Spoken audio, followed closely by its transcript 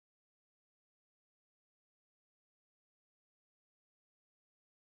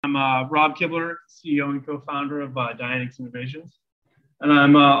I'm Rob Kibler, CEO and co-founder of Dianyx Innovations. And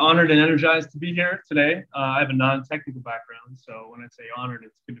I'm honored and energized to be here today. I have a non-technical background, so when I say honored,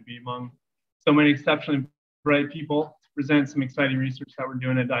 it's good to be among so many exceptionally bright people to present some exciting research that we're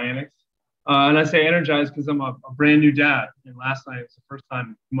doing at Dianyx. And I say energized because I'm a brand new dad, and last night was the first time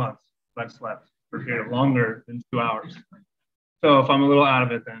in 2 months I've slept for a period of longer than 2 hours. So if I'm a little out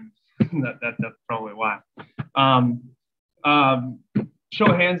of it, then that's probably why. Show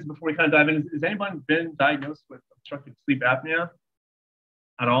of hands before we kind of dive in. Has anyone been diagnosed with obstructive sleep apnea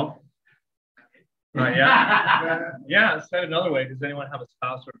at all? Right, yeah. Yeah, said another way, does anyone have a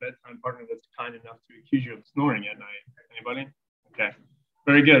spouse or a bedtime partner that's kind enough to accuse you of snoring at night? Anybody? Okay,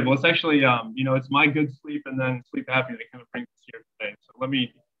 very good. Well, it's actually, it's my good sleep and then sleep apnea that kind of brings us here today. So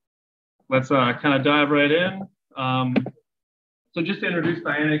let's kind of dive right in. So just to introduce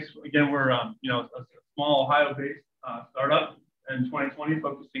Dianyx, again, we're a small Ohio-based startup in 2020,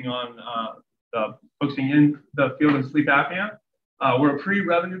 focusing in the field of sleep apnea. We're a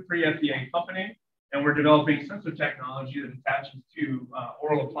pre-revenue, pre-FDA company, and we're developing sensor technology that attaches to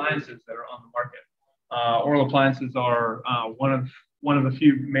oral appliances that are on the market. Oral appliances are one of the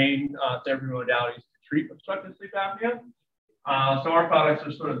few main therapy modalities to treat obstructive sleep apnea. So our products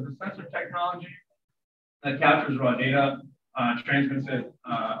are sort of the sensor technology that captures raw data, transmits it,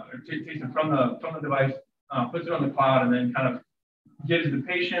 or takes it from the device, puts it on the cloud, and then kind of gives the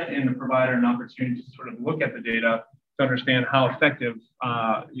patient and the provider an opportunity to sort of look at the data to understand how effective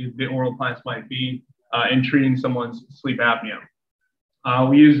the oral appliance might be in treating someone's sleep apnea.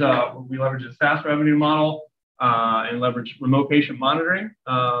 We leverage a SaaS revenue model and leverage remote patient monitoring.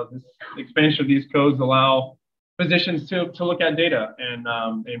 This expansion of these codes allow physicians to look at data and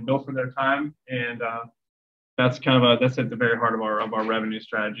bill for their time, and that's at the very heart of our revenue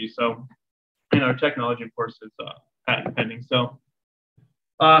strategy. So, and our technology, of course, is patent pending. So,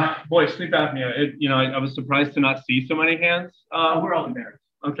 sleep apnea. I was surprised to not see so many hands. We're all embarrassed.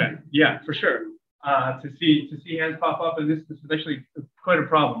 Okay, yeah, for sure. To see hands pop up, and this is actually quite a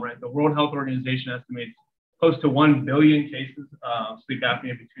problem, right? The World Health Organization estimates close to 1 billion cases of sleep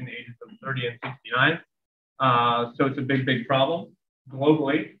apnea between the ages of 30 and 69. So it's a big problem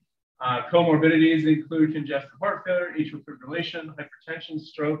globally. Comorbidities include congestive heart failure, atrial fibrillation, hypertension,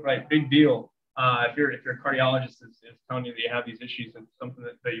 stroke, right? Big deal. If your cardiologist is telling you that you have these issues, it's something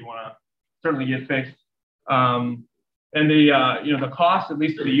that you want to certainly get fixed. And the cost, at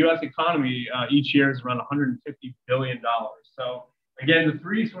least to the U.S. economy, each year is around $150 billion. So again, the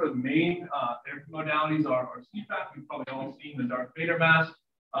three sort of main therapy modalities are CPAP. We've probably all seen the Darth Vader mask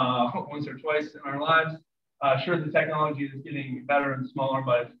once or twice in our lives. Sure, the technology is getting better and smaller,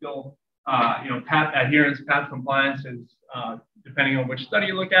 but it's still, PAP adherence, PAP compliance is, depending on which study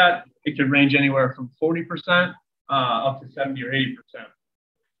you look at, it can range anywhere from 40% up to 70 or 80%.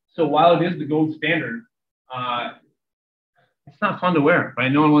 So while it is the gold standard, it's not fun to wear,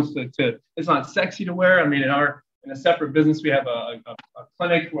 right? No one wants to it's not sexy to wear. I mean, in a separate business, we have a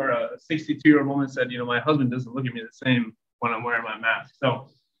clinic where a 62-year-old woman said, my husband doesn't look at me the same when I'm wearing my mask. So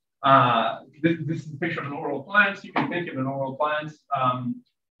this is a picture of an oral appliance. You can think of an oral appliance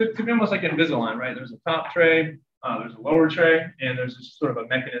to be almost like Invisalign, right? There's a top tray, there's a lower tray, and there's just sort of a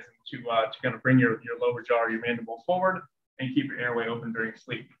mechanism to kind of bring your lower jaw or your mandible forward and keep your airway open during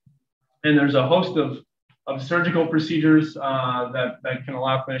sleep. And there's a host of surgical procedures that can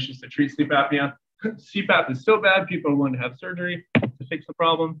allow clinicians to treat sleep apnea. CPAP is so bad, people are willing to have surgery to fix the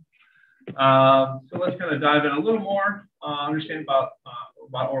problem. So let's kind of dive in a little more, understand about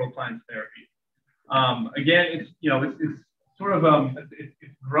oral appliance therapy. Again, it's sort of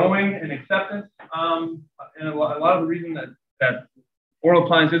it's growing in acceptance, and a lot of the reason that oral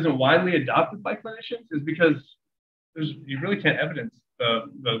appliance isn't widely adopted by clinicians is because you really can't evidence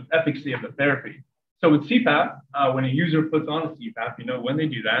the efficacy of the therapy. So with CPAP, when a user puts on a CPAP, when they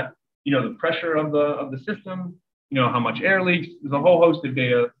do that, the pressure of the system, how much air leaks. There's a whole host of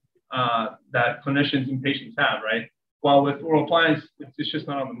data that clinicians and patients have, right? While with oral appliance, it's just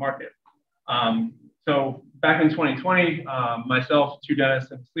not on the market. So back in 2020, myself, two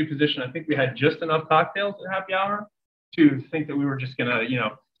dentists, and a sleep physician, I think we had just enough cocktails at happy hour to think that we were just gonna,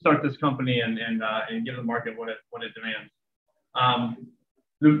 start this company and give the market what it demands.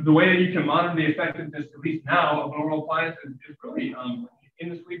 The way that you can monitor the effectiveness, at least now, of an oral appliance is really in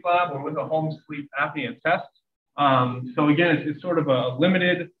the sleep lab or with a home sleep apnea test. So again, it's sort of a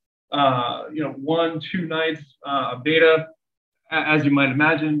limited, 1-2 nights of data. As you might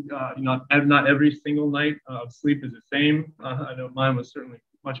imagine, not every single night of sleep is the same. I know mine was certainly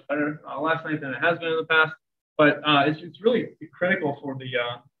much better last night than it has been in the past. But it's really critical for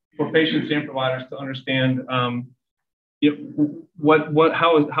patients and providers to understand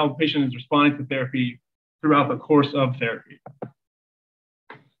how a patient is responding to therapy throughout the course of therapy.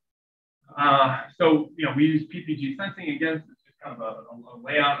 So we use PPG sensing. Again, it's just kind of a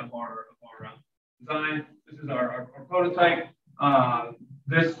layout of our design. This is our prototype.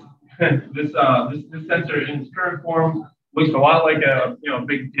 This sensor in its current form looks a lot like a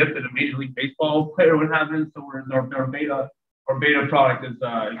big dip that a Major League Baseball player would have in. So our beta product is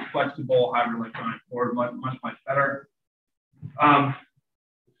flexible, hybrid electronic cord, much better.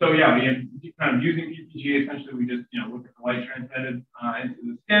 So yeah, we have kind of using PPG. Essentially, we just look at the light transmitted into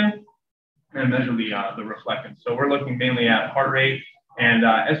the skin and measure the reflectance. So we're looking mainly at heart rate and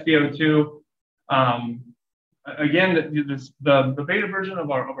SpO2. Again, the beta version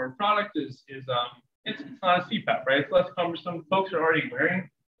of our product is it's not a CPAP, right? It's less cumbersome. Folks are already wearing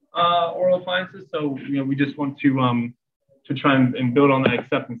oral appliances, so we just want to try and build on that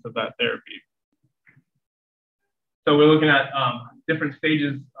acceptance of that therapy. So we're looking at different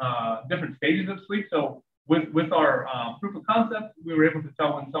stages of sleep. So with our proof of concept, we were able to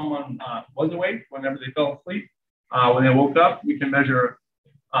tell when someone was awake, whenever they fell asleep. When they woke up, we can measure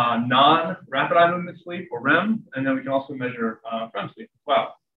non-rapid eye movement sleep, or REM, and then we can also measure REM sleep as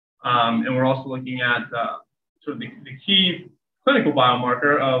well. And we're also looking at sort of the key clinical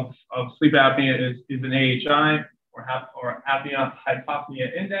biomarker of sleep apnea is an AHI, or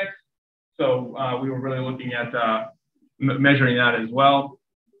apnea-hypopnea index. So we were really looking at measuring that as well.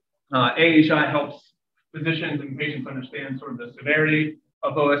 AHI helps physicians and patients understand sort of the severity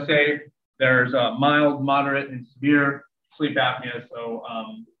of OSA. There's mild, moderate, and severe sleep apnea. So,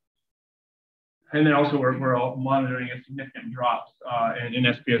 and then also we're all monitoring a significant drops in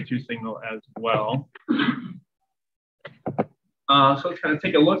SpO2 signal as well. So let's kind of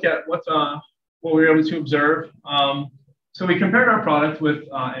take a look at what we were able to observe. So we compared our product with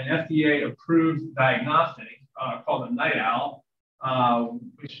an FDA-approved diagnostic called a night owl,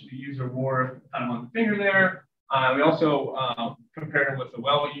 which the user wore kind of on the finger there. We also compared it with the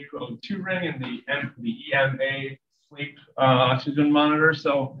WellU O2 ring and the EMA sleep oxygen monitor.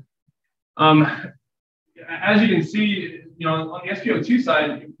 So as you can see, on the SpO2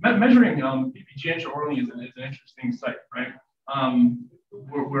 side, measuring PPG intraorally is an interesting site, right?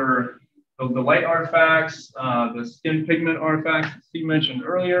 The light artifacts, the skin pigment artifacts that Steve mentioned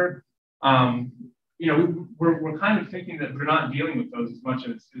earlier, we're kind of thinking that we're not dealing with those as much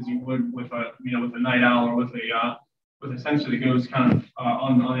as you would with a night owl or with a sensor that goes kind of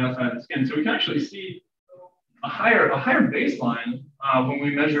on the outside of the skin. So we can actually see a higher baseline when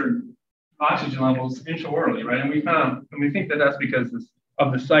we measured oxygen levels intraorally, right? And we think that that's because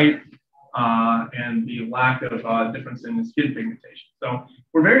of the site and the lack of difference in the skin pigmentation. So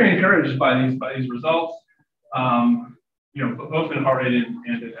we're very encouraged by these results, both in heart rate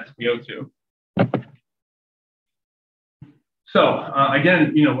and in SpO2. So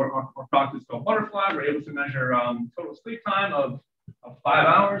again, our product is called Butterfly. We're able to measure total sleep time of 5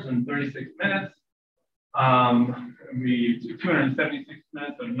 hours and 36 minutes. We 276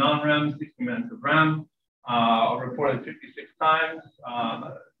 minutes of non-REM, 60 minutes of REM. Reported 56 times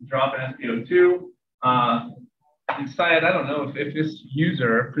drop in SpO2. And Syed, I don't know if this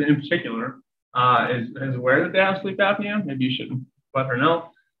user in particular is aware that they have sleep apnea. Maybe you shouldn't let her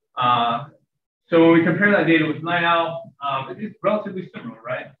know. So when we compare that data with night owl, it's relatively similar,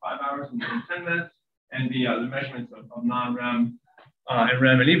 right? 5 hours and 10 minutes, and the measurements of non-REM and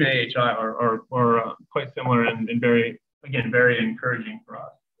REM and even AHI are quite similar and very encouraging for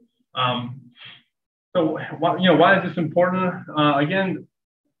us. So why is this important? Again,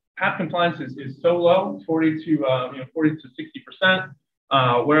 PAP compliance is so low, 40 to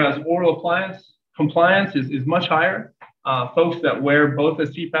 60%, whereas oral appliance compliance is much higher. Folks that wear both a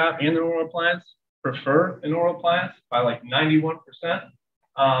CPAP and an oral appliance prefer an oral appliance by like 91%,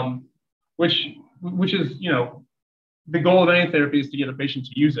 which is the goal of any therapy is to get a patient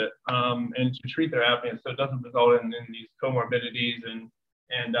to use it and to treat their apnea, so it doesn't result in these comorbidities and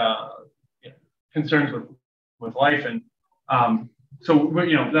concerns with life. And so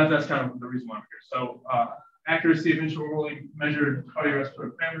that's kind of the reason why I'm here. So accuracy of intraorally measured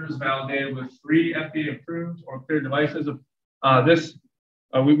cardiorespiratory parameters validated with 3 FDA-approved or cleared devices.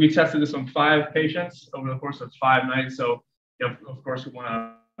 We tested this on 5 patients over the course of 5 nights. So of course we want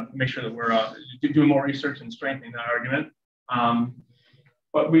to make sure that we're doing more research and strengthening that argument.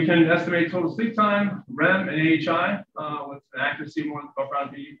 But we can estimate total sleep time, REM, and AHI with an accuracy more than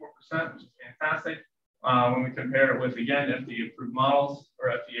around 84%, which is fantastic. When we compare it with, again, FDA-approved models or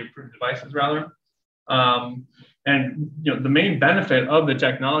FDA-approved devices, rather. And the main benefit of the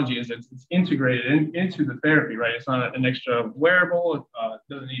technology is it's integrated into the therapy, right? It's not an extra wearable.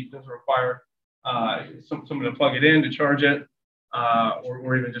 It doesn't require someone to plug it in, to charge it,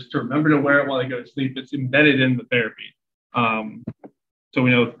 or even just to remember to wear it while they go to sleep. It's embedded in the therapy. So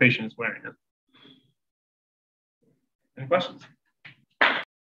we know if the patient is wearing it. Any questions?